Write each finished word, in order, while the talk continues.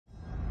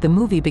The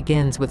movie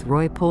begins with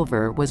Roy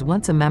Pulver was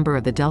once a member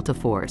of the Delta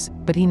Force,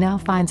 but he now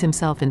finds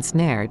himself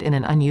ensnared in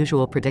an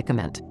unusual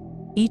predicament.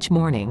 Each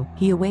morning,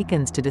 he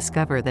awakens to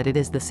discover that it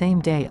is the same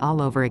day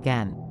all over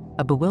again,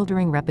 a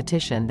bewildering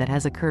repetition that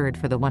has occurred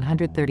for the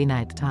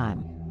 139th time.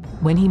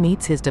 When he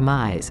meets his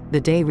demise,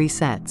 the day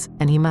resets,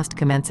 and he must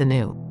commence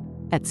anew.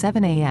 At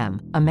 7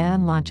 a.m., a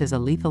man launches a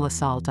lethal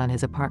assault on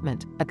his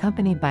apartment,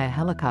 accompanied by a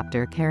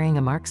helicopter carrying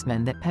a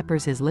marksman that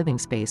peppers his living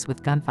space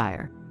with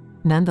gunfire.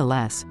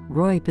 Nonetheless,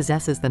 Roy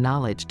possesses the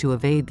knowledge to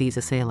evade these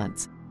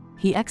assailants.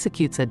 He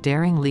executes a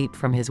daring leap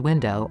from his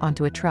window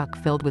onto a truck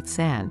filled with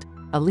sand,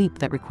 a leap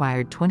that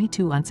required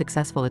 22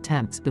 unsuccessful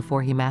attempts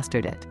before he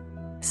mastered it.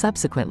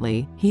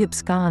 Subsequently, he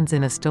absconds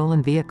in a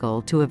stolen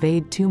vehicle to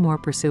evade two more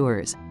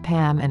pursuers,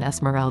 Pam and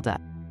Esmerelda.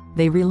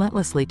 They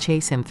relentlessly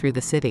chase him through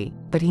the city,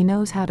 but he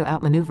knows how to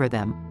outmaneuver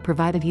them,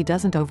 provided he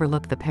doesn't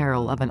overlook the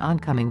peril of an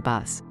oncoming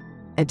bus.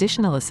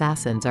 Additional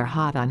assassins are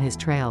hot on his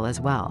trail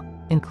as well,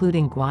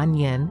 including Guan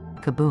Yin,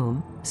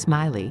 Kaboom,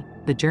 Smiley,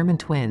 the German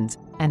twins,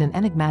 and an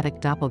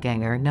enigmatic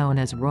doppelganger known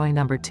as Roy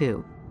No.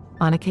 2.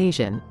 On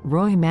occasion,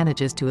 Roy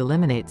manages to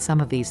eliminate some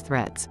of these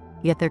threats,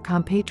 yet their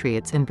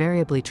compatriots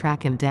invariably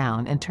track him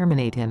down and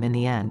terminate him in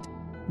the end.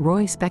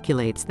 Roy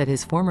speculates that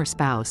his former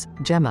spouse,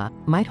 Jemma,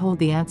 might hold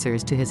the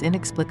answers to his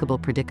inexplicable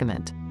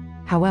predicament.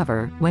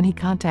 However, when he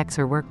contacts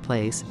her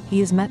workplace,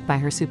 he is met by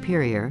her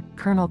superior,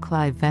 Colonel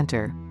Clive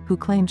Ventor, who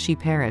claims she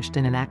perished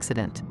in an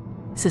accident.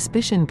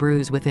 Suspicion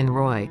brews within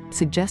Roy,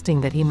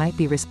 suggesting that he might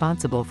be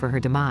responsible for her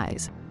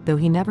demise, though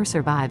he never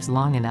survives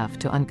long enough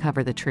to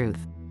uncover the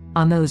truth.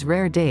 On those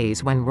rare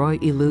days when Roy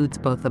eludes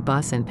both the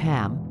bus and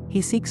Pam, he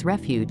seeks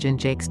refuge in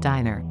Jake's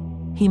diner.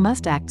 He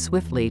must act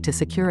swiftly to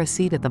secure a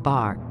seat at the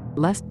bar,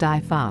 lest Dai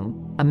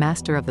Feng, a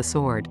master of the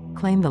sword,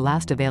 claim the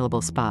last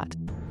available spot.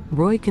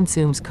 Roy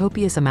consumes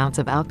copious amounts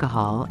of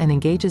alcohol and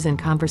engages in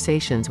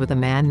conversations with a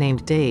man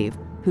named Dave,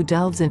 who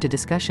delves into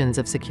discussions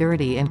of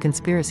security and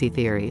conspiracy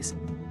theories.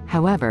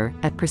 However,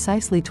 at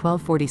precisely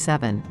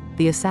 12:47,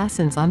 the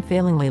assassins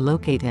unfailingly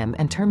locate him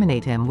and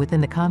terminate him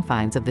within the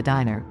confines of the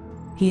diner.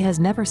 He has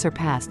never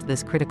surpassed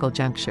this critical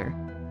juncture.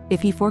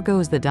 If he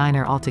forgoes the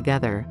diner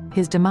altogether,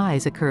 his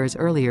demise occurs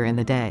earlier in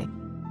the day.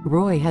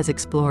 Roy has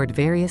explored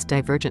various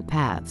divergent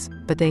paths,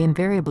 but they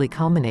invariably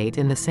culminate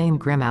in the same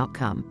grim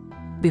outcome.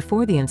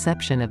 Before the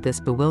inception of this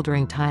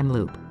bewildering time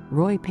loop,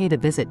 Roy paid a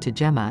visit to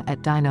Jemma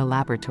at Dino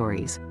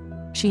Laboratories.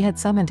 She had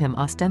summoned him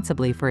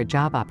ostensibly for a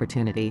job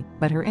opportunity,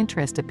 but her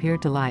interest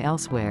appeared to lie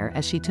elsewhere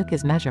as she took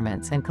his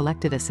measurements and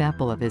collected a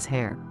sample of his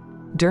hair.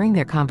 During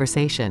their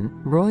conversation,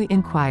 Roy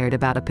inquired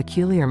about a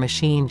peculiar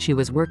machine she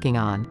was working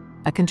on,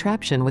 a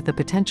contraption with the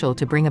potential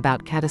to bring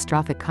about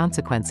catastrophic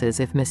consequences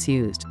if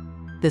misused.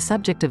 The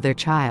subject of their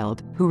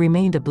child, who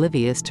remained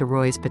oblivious to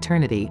Roy's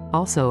paternity,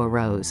 also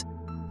arose.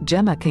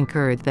 Jemma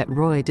concurred that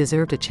Roy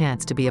deserved a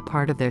chance to be a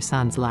part of their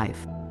son's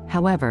life.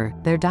 However,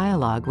 their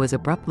dialogue was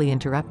abruptly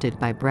interrupted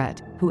by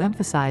Brett, who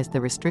emphasized the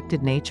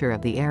restricted nature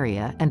of the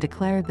area and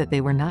declared that they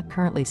were not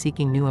currently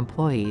seeking new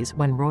employees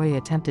when Roy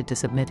attempted to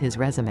submit his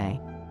resume.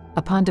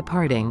 Upon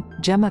departing,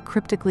 Jemma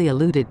cryptically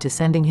alluded to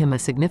sending him a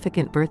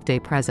significant birthday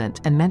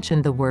present and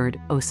mentioned the word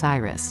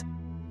Osiris.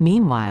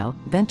 Meanwhile,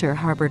 Ventor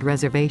harbored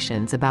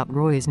reservations about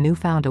Roy's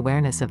newfound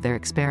awareness of their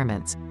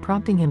experiments,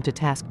 prompting him to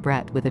task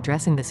Brett with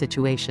addressing the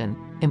situation,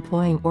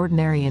 employing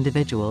ordinary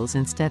individuals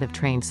instead of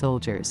trained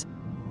soldiers.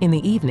 In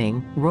the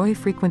evening, Roy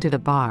frequented a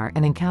bar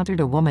and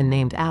encountered a woman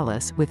named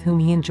Alice with whom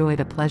he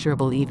enjoyed a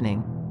pleasurable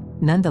evening.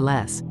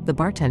 Nonetheless, the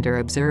bartender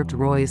observed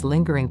Roy's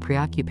lingering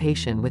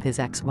preoccupation with his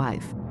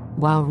ex-wife.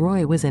 While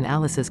Roy was in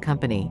Alice's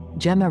company,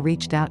 Jemma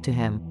reached out to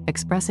him,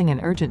 expressing an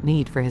urgent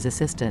need for his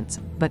assistance,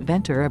 but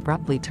Ventor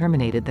abruptly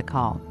terminated the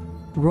call.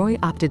 Roy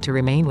opted to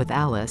remain with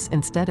Alice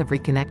instead of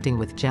reconnecting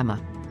with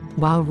Jemma.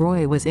 While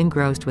Roy was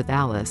engrossed with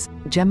Alice,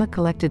 Jemma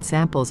collected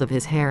samples of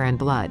his hair and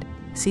blood,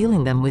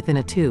 sealing them within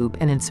a tube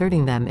and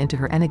inserting them into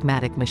her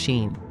enigmatic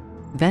machine.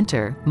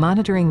 Ventor,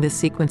 monitoring this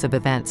sequence of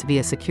events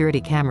via security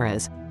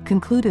cameras,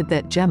 concluded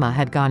that Jemma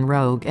had gone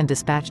rogue and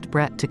dispatched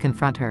Brett to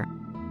confront her.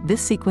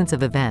 This sequence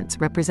of events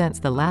represents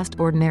the last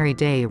ordinary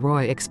day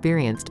Roy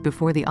experienced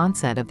before the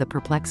onset of the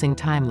perplexing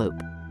time loop.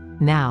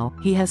 Now,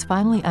 he has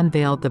finally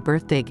unveiled the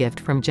birthday gift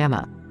from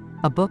Jemma,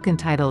 a book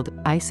entitled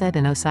Iset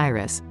and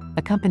Osiris,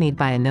 accompanied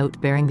by a note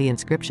bearing the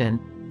inscription,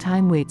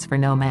 "Time waits for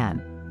no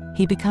man."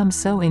 He becomes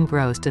so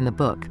engrossed in the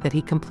book that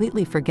he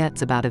completely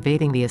forgets about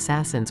evading the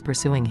assassins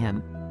pursuing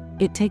him.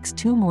 It takes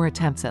 2 more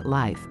attempts at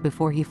life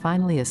before he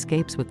finally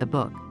escapes with the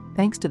book,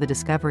 thanks to the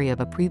discovery of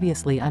a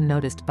previously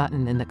unnoticed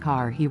button in the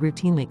car he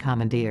routinely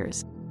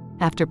commandeers.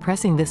 After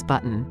pressing this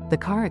button, the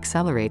car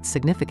accelerates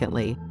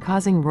significantly,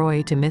 causing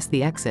Roy to miss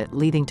the exit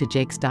leading to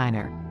Jake's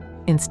diner.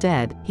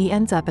 Instead, he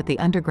ends up at the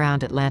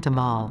underground Atlanta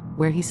Mall,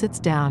 where he sits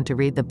down to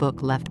read the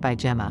book left by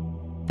Jemma.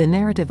 The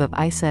narrative of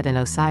Iset and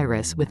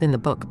Osiris within the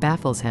book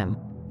baffles him,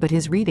 but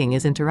his reading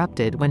is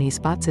interrupted when he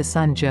spots his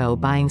son Joe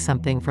buying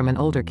something from an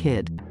older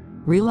kid.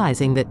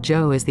 Realizing that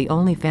Joe is the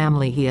only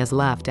family he has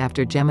left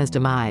after Jemma's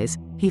demise,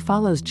 he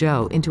follows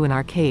Joe into an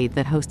arcade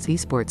that hosts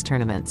esports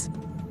tournaments.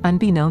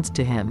 Unbeknownst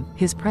to him,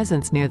 his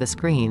presence near the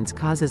screens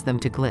causes them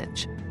to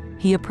glitch.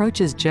 He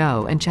approaches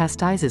Joe and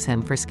chastises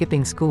him for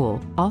skipping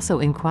school, also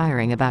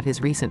inquiring about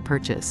his recent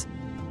purchase.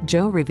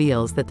 Joe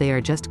reveals that they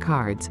are just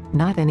cards,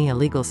 not any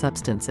illegal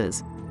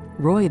substances.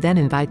 Roy then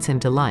invites him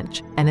to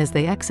lunch, and as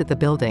they exit the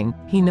building,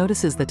 he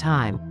notices the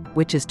time,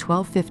 which is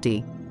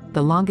 12:50,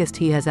 the longest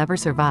he has ever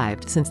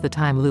survived since the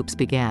time loops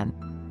began.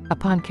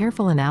 Upon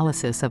careful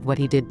analysis of what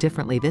he did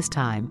differently this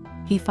time,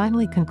 he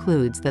finally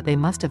concludes that they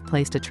must have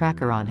placed a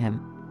tracker on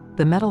him.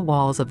 The metal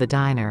walls of the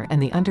diner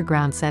and the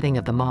underground setting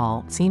of the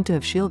mall seem to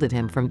have shielded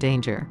him from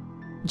danger.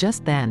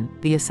 Just then,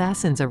 the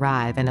assassins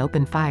arrive and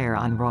open fire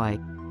on Roy.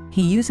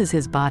 He uses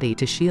his body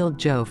to shield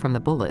Joe from the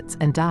bullets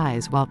and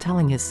dies while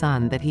telling his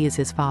son that he is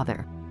his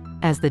father.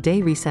 As the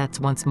day resets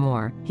once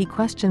more, he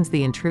questions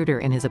the intruder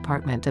in his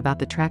apartment about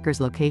the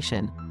tracker's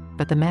location,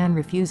 but the man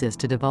refuses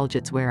to divulge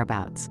its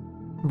whereabouts.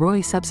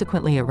 Roy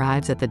subsequently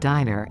arrives at the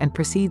diner and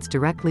proceeds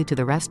directly to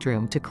the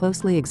restroom to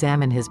closely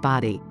examine his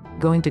body,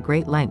 going to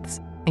great lengths,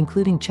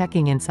 including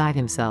checking inside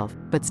himself,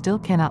 but still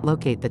cannot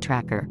locate the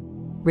tracker.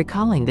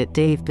 Recalling that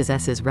Dave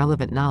possesses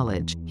relevant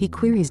knowledge, he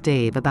queries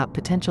Dave about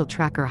potential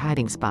tracker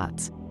hiding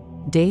spots.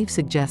 Dave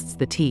suggests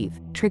the teeth,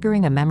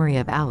 triggering a memory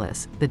of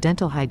Alice, the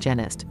dental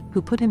hygienist,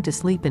 who put him to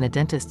sleep in a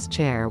dentist's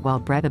chair while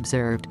Brett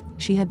observed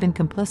she had been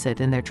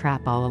complicit in their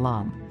trap all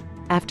along.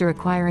 After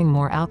acquiring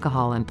more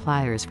alcohol and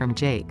pliers from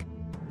Jake,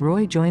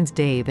 Roy joins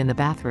Dave in the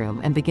bathroom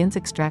and begins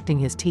extracting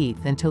his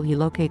teeth until he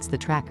locates the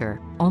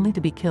tracker, only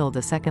to be killed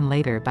a second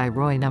later by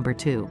Roy number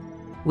 2.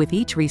 With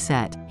each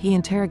reset, he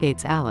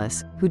interrogates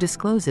Alice, who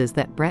discloses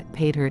that Brett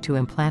paid her to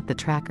implant the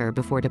tracker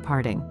before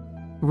departing.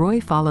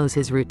 Roy follows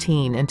his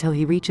routine until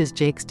he reaches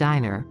Jake's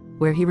diner,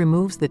 where he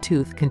removes the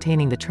tooth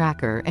containing the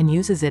tracker and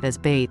uses it as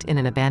bait in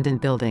an abandoned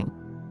building.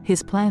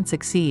 His plan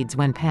succeeds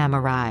when Pam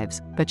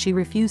arrives, but she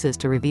refuses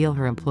to reveal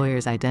her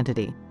employer's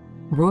identity.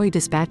 Roy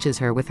dispatches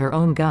her with her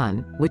own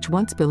gun, which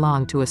once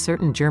belonged to a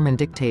certain German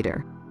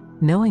dictator.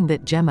 Knowing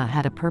that Jemma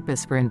had a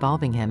purpose for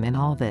involving him in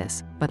all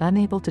this, but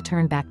unable to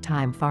turn back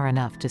time far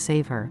enough to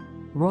save her,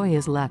 Roy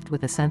is left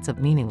with a sense of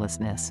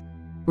meaninglessness.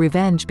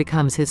 Revenge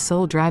becomes his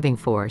sole driving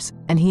force,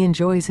 and he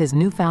enjoys his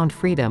newfound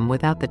freedom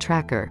without the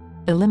tracker,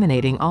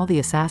 eliminating all the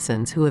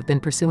assassins who have been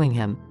pursuing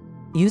him.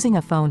 Using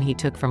a phone he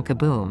took from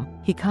Kaboom,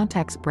 he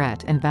contacts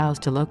Brett and vows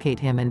to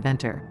locate him and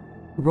Ventor.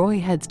 Roy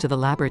heads to the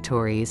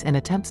laboratories and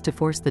attempts to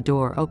force the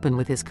door open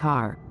with his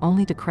car,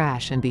 only to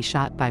crash and be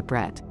shot by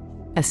Brett.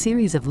 A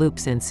series of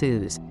loops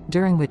ensues,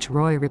 during which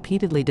Roy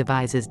repeatedly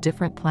devises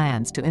different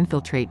plans to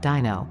infiltrate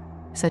Dino,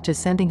 such as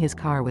sending his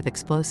car with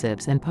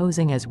explosives and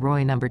posing as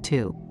Roy number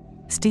 2.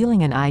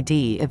 Stealing an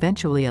ID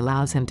eventually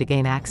allows him to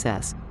gain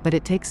access, but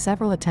it takes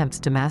several attempts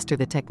to master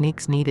the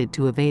techniques needed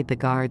to evade the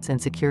guards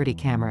and security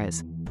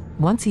cameras.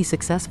 Once he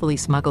successfully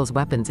smuggles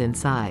weapons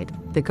inside,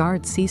 the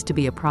guards cease to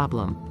be a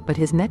problem, but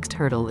his next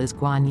hurdle is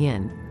Guan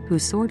Yin,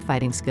 whose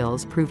sword-fighting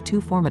skills prove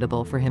too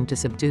formidable for him to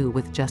subdue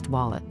with just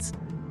wallets.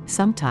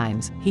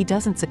 Sometimes, he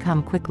doesn't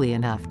succumb quickly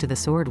enough to the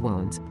sword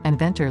wounds, and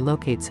Ventor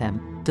locates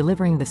him,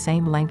 delivering the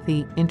same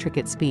lengthy,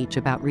 intricate speech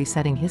about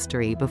resetting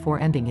history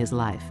before ending his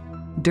life.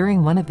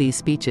 During one of these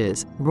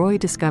speeches, Roy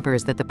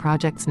discovers that the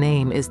project's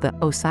name is the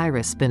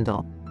Osiris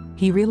Spindle.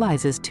 He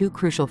realizes two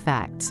crucial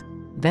facts.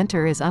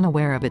 Ventor is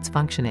unaware of its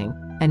functioning,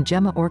 and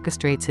Jemma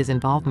orchestrates his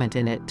involvement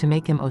in it to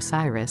make him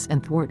Osiris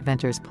and thwart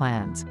Ventor's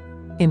plans.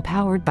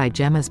 Empowered by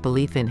Jemma's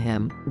belief in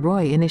him,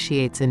 Roy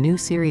initiates a new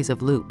series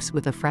of loops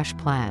with a fresh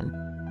plan.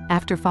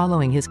 After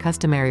following his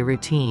customary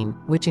routine,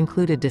 which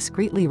included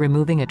discreetly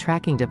removing a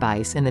tracking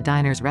device in the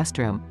diner's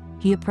restroom,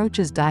 he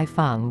approaches Dai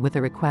Feng with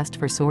a request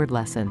for sword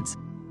lessons.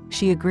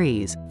 She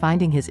agrees,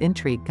 finding his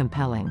intrigue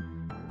compelling.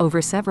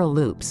 Over several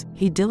loops,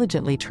 he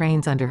diligently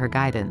trains under her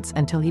guidance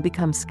until he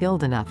becomes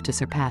skilled enough to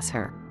surpass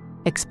her.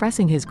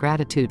 Expressing his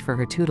gratitude for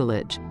her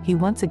tutelage, he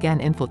once again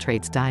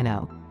infiltrates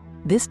Dino.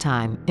 This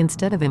time,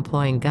 instead of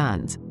employing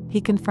guns,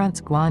 he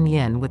confronts Guan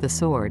Yin with a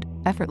sword,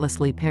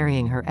 effortlessly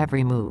parrying her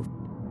every move.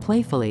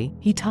 Playfully,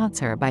 he taunts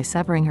her by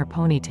severing her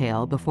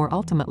ponytail before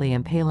ultimately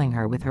impaling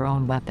her with her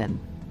own weapon.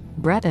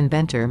 Brett and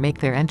Ventor make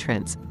their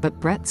entrance, but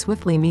Brett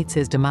swiftly meets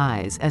his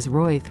demise as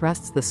Roy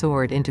thrusts the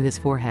sword into his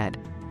forehead.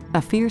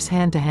 A fierce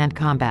hand-to-hand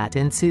combat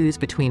ensues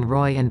between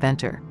Roy and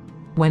Ventor.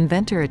 When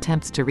Ventor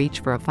attempts to reach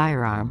for a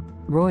firearm,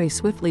 Roy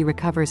swiftly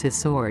recovers his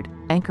sword,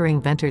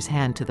 anchoring Ventor's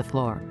hand to the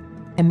floor.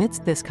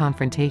 Amidst this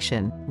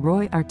confrontation,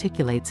 Roy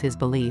articulates his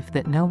belief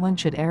that no one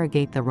should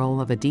arrogate the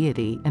role of a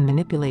deity and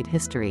manipulate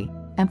history,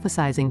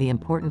 emphasizing the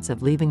importance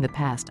of leaving the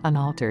past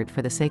unaltered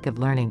for the sake of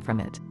learning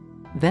from it.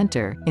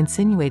 Ventor,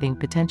 insinuating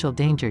potential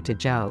danger to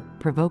Joe,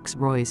 provokes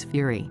Roy's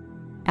fury.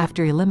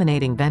 After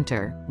eliminating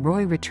Ventor,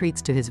 Roy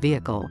retreats to his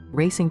vehicle,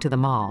 racing to the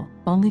mall,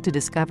 only to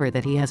discover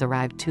that he has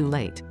arrived too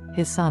late.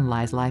 His son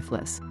lies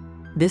lifeless.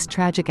 This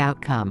tragic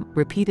outcome,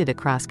 repeated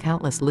across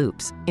countless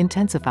loops,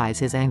 intensifies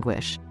his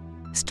anguish.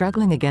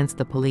 Struggling against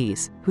the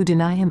police, who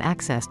deny him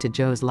access to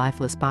Joe's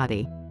lifeless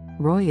body,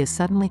 Roy is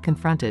suddenly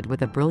confronted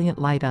with a brilliant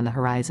light on the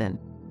horizon,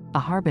 a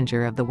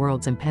harbinger of the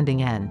world's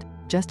impending end,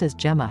 just as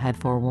Jemma had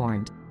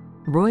forewarned.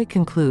 Roy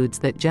concludes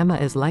that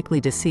Jemma is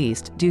likely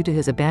deceased due to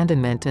his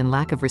abandonment and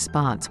lack of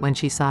response when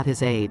she sought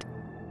his aid.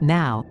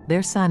 Now,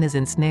 their son is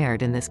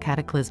ensnared in this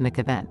cataclysmic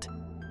event.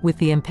 With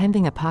the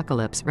impending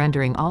apocalypse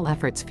rendering all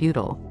efforts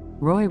futile,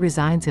 Roy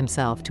resigns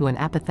himself to an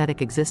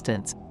apathetic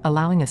existence,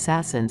 allowing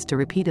assassins to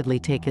repeatedly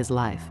take his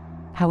life.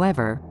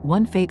 However,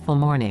 one fateful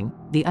morning,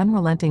 the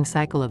unrelenting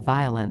cycle of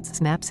violence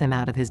snaps him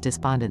out of his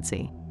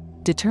despondency.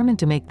 Determined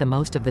to make the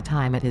most of the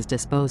time at his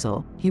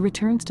disposal, he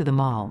returns to the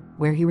mall,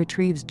 where he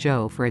retrieves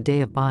Joe for a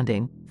day of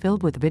bonding,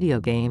 filled with video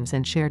games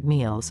and shared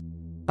meals,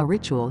 a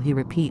ritual he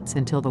repeats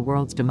until the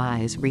world's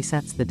demise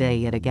resets the day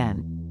yet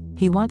again.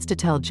 He wants to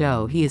tell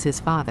Joe he is his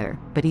father,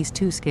 but he's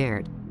too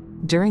scared.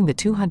 During the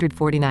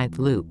 249th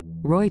loop,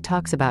 Roy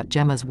talks about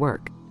Jemma's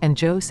work, and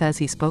Joe says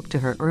he spoke to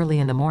her early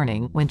in the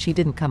morning when she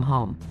didn't come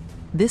home.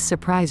 This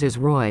surprises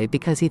Roy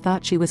because he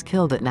thought she was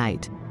killed at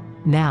night.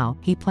 Now,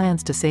 he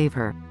plans to save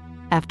her.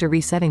 After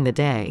resetting the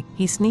day,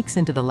 he sneaks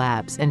into the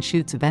labs and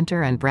shoots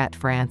Ventor and Brett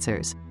for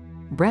answers.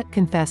 Brett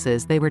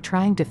confesses they were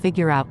trying to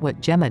figure out what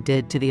Jemma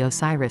did to the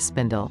Osiris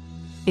spindle.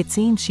 It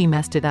seems she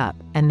messed it up,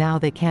 and now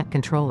they can't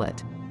control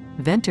it.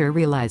 Ventor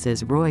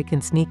realizes Roy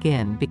can sneak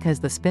in because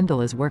the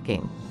spindle is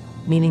working,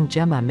 meaning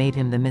Jemma made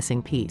him the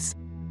missing piece.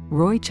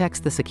 Roy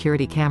checks the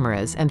security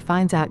cameras and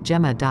finds out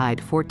Jemma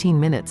died 14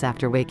 minutes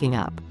after waking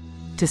up.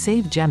 To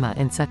save Jemma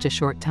in such a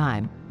short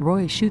time,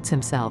 Roy shoots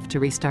himself to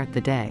restart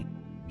the day.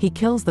 He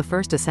kills the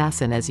first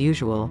assassin as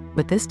usual,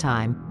 but this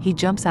time, he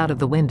jumps out of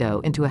the window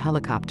into a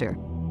helicopter.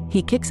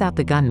 He kicks out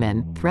the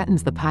gunman,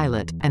 threatens the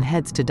pilot, and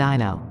heads to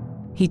Dino.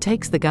 He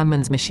takes the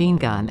gunman's machine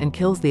gun and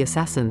kills the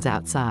assassins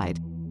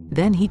outside.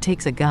 Then he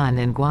takes a gun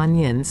and Guan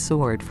Yin's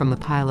sword from the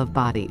pile of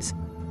bodies.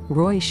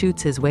 Roy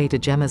shoots his way to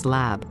Jemma's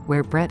lab,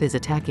 where Brett is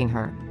attacking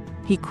her.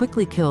 He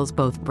quickly kills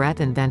both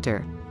Brett and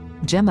Ventor.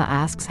 Jemma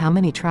asks how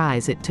many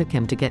tries it took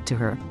him to get to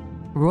her.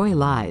 Roy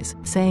lies,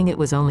 saying it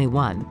was only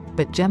one,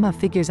 but Jemma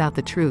figures out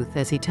the truth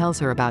as he tells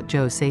her about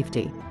Joe's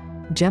safety.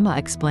 Jemma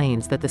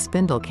explains that the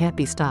spindle can't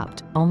be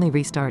stopped, only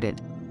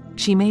restarted.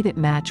 She made it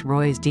match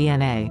Roy's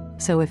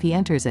DNA, so if he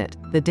enters it,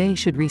 the day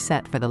should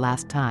reset for the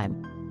last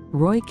time.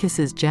 Roy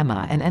kisses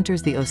Jemma and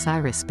enters the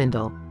Osiris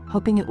spindle,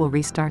 hoping it will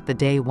restart the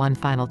day one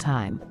final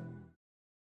time.